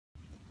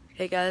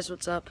Hey guys,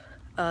 what's up?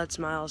 It's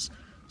Miles.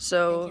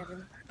 So, And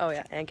Kevin. oh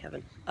yeah, and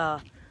Kevin.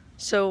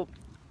 So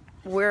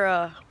we're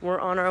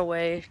on our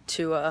way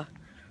to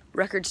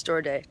Record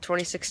Store Day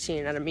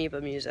 2016 at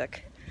Amoeba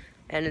Music,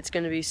 and it's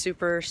gonna be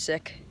super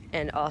sick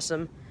and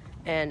awesome.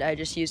 And I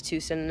just used two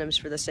synonyms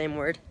for the same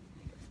word.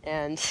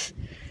 And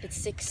It's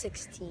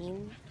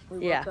 6:16.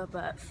 We yeah, woke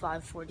up at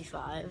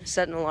 5:45.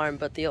 set an alarm,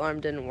 but the alarm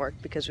didn't work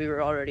because we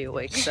were already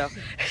awake. So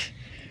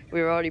we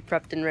were already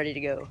prepped and ready to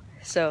go.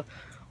 So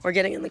we're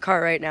getting in the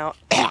car right now.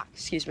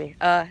 Excuse me.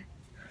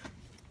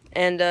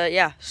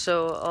 Yeah,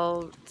 so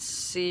I'll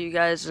see you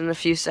guys in a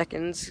few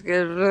seconds.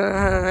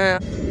 Okay,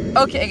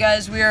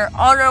 guys, we are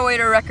on our way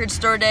to Record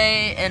Store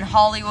Day in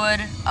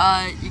Hollywood.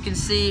 You can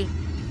see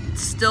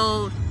it's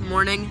still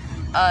morning.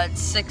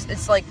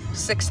 It's like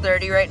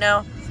 6:30 right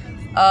now.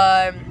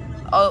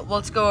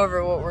 Let's go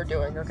over what we're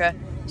doing, okay?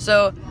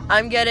 So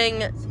I'm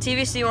getting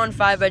TVC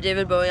 15 by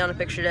David Bowie on a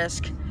picture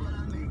disc,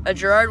 a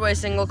Gerard Way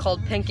single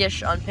called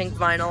Pinkish on pink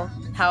vinyl.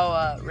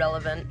 How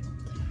relevant.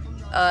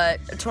 A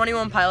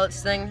 21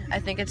 Pilots thing. I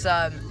think it's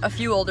a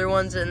few older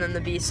ones, and then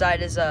the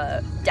B-side is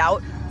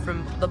Doubt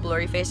from the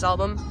Blurry Face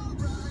album.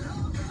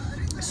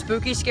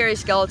 Spooky Scary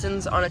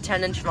Skeletons on a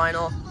 10-inch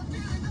vinyl,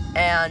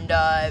 and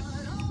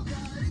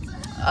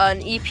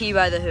an EP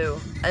by The Who.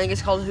 I think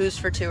it's called Who's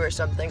for Two or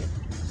something.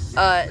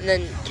 And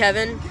then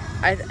Kevin,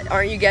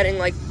 aren't you getting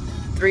like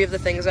 3 of the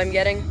things I'm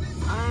getting?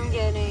 I'm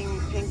getting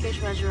Pinkish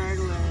by Gerard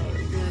Way,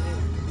 the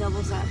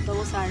double-sided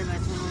by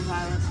 21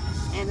 Pilots,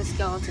 and the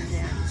Skeleton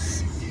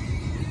Dance.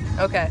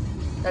 Okay,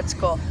 that's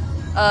cool.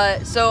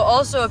 So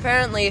also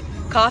apparently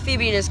Coffee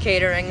Bean is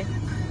catering,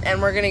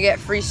 and we're gonna get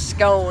free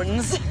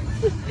scones.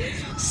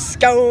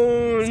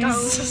 Scones.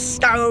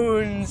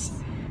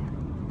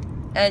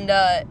 And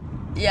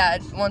yeah,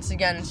 once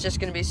again, it's just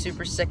gonna be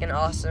super sick and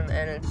awesome,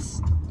 and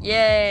it's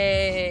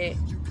yay.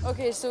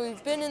 Okay, so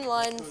we've been in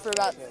line for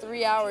about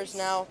 3 hours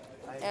now,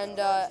 and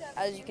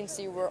as you can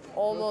see, we're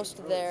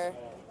almost there.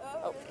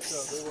 Oh.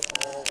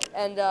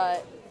 And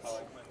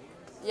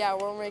yeah,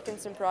 we're making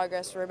some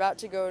progress. We're about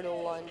to go to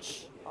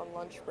lunch, on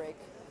lunch break.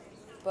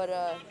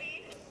 But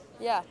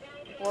yeah,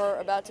 we're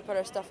about to put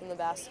our stuff in the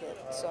basket,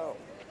 so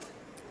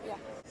yeah.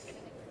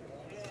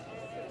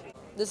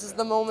 This is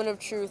the moment of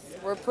truth.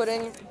 We're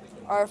putting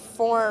our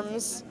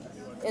forms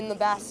in the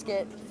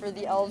basket for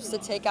the elves to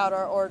take out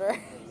our order.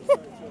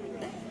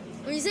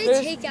 When you say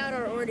take out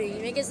our order, you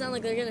make it sound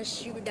like they're gonna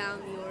shoot down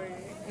the order.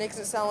 Makes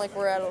it sound like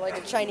we're at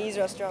a Chinese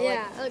restaurant.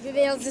 Yeah, like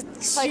they have to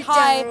shoot like,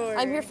 hi, down our order.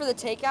 I'm here for the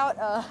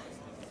takeout.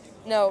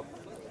 No,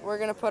 we're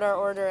gonna put our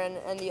order in,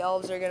 and the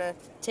elves are gonna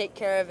take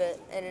care of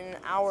it. And in an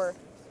hour,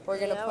 we're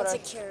gonna put our.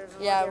 Take care of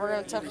it. Yeah, we're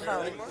gonna take care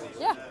of it.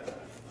 Yeah.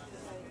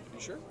 You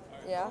sure?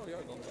 Yeah.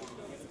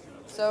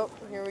 So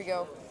here we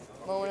go.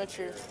 Moment of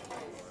truth.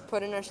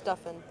 Putting our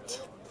stuff in.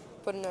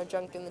 Putting our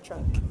junk in the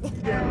trunk.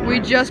 We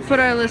just put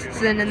our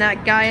lists in, and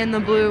that guy in the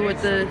blue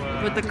with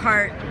the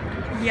cart,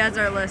 he has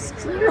our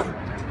lists.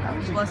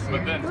 Bless you.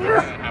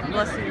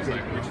 Bless you.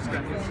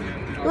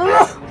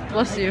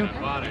 Bless you.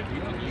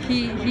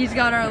 He's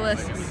got our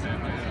lists.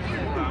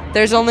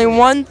 There's only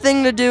one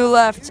thing to do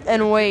left,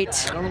 and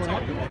wait.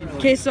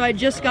 Okay, so I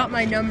just got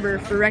my number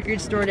for Record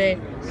Store Day.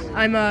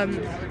 I'm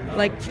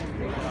like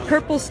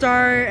purple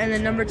star and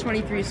then number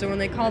 23. So when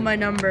they call my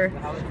number,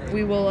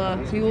 we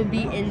will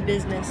be in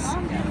business,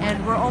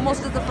 and we're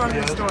almost at the front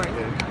of the store.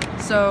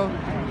 So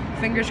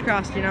fingers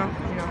crossed, you know,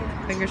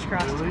 fingers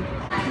crossed.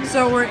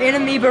 So we're in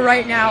Amoeba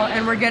right now,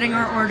 and we're getting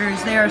our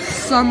orders. They are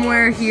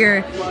somewhere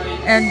here,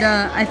 and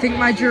I think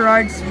my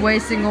Gerard Way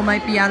single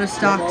might be out of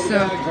stock.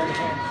 So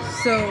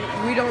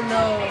we don't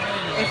know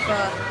if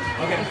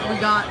we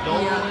got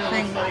the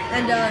thing.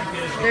 And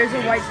there's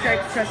a white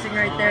stripe pressing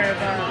right there.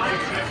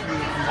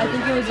 I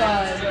think it was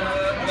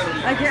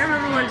I can't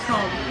remember what it's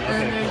called.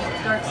 And then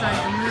there's Dark Side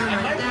of the Moon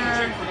right there.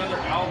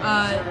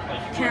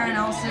 Karen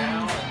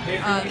Elson, the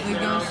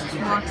Ghost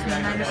Walks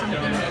Midnight or something,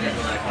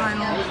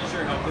 final.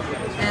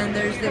 And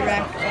there's the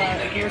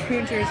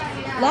Raccooners.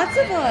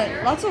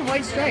 Lots of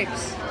white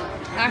stripes.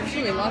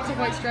 Actually, lots of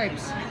white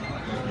stripes.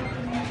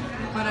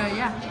 But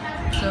yeah,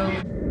 so.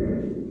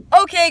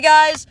 Okay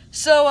guys,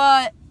 so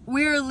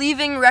we're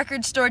leaving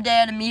Record Store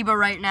Day at Amoeba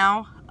right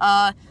now.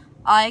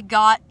 I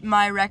got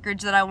my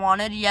records that I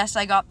wanted. Yes,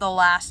 I got the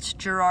last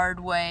Gerard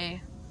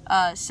Way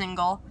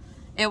single.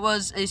 It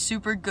was a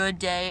super good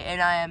day,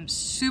 and I am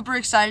super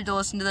excited to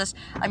listen to this.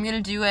 I'm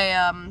gonna do a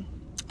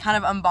kind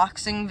of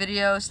unboxing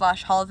video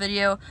 / haul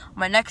video on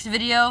my next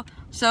video.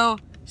 So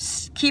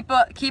keep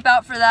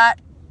out for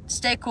that.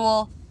 Stay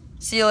cool.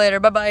 See you later.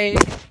 Bye bye.